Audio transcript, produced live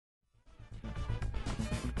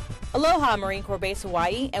Aloha, Marine Corps Base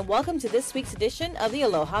Hawaii, and welcome to this week's edition of the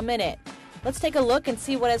Aloha Minute. Let's take a look and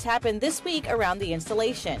see what has happened this week around the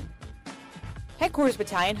installation. Headquarters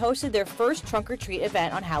Battalion hosted their first trunk-or-treat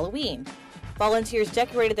event on Halloween. Volunteers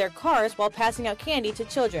decorated their cars while passing out candy to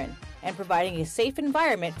children and providing a safe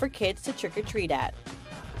environment for kids to trick-or-treat at.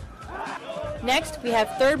 Next, we have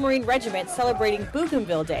 3rd Marine Regiment celebrating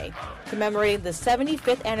Bougainville Day, commemorating the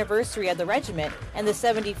 75th anniversary of the regiment and the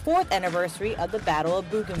 74th anniversary of the Battle of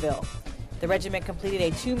Bougainville. The regiment completed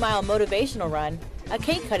a 2-mile motivational run, a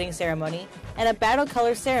cake-cutting ceremony, and a battle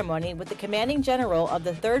color ceremony with the commanding general of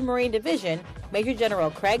the 3rd Marine Division, Major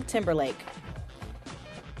General Craig Timberlake.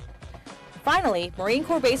 Finally, Marine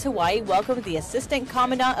Corps Base Hawaii welcomed the Assistant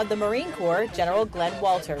Commandant of the Marine Corps, General Glenn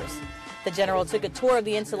Walters. The general took a tour of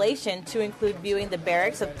the installation to include viewing the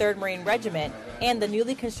barracks of 3rd Marine Regiment and the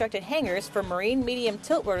newly constructed hangars for Marine Medium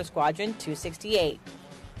Tiltrotor Squadron 268.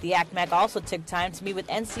 The ACMAC also took time to meet with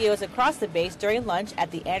NCOs across the base during lunch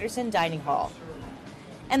at the Anderson Dining Hall.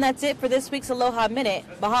 And that's it for this week's Aloha Minute.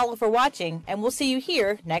 Mahalo for watching, and we'll see you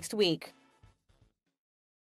here next week.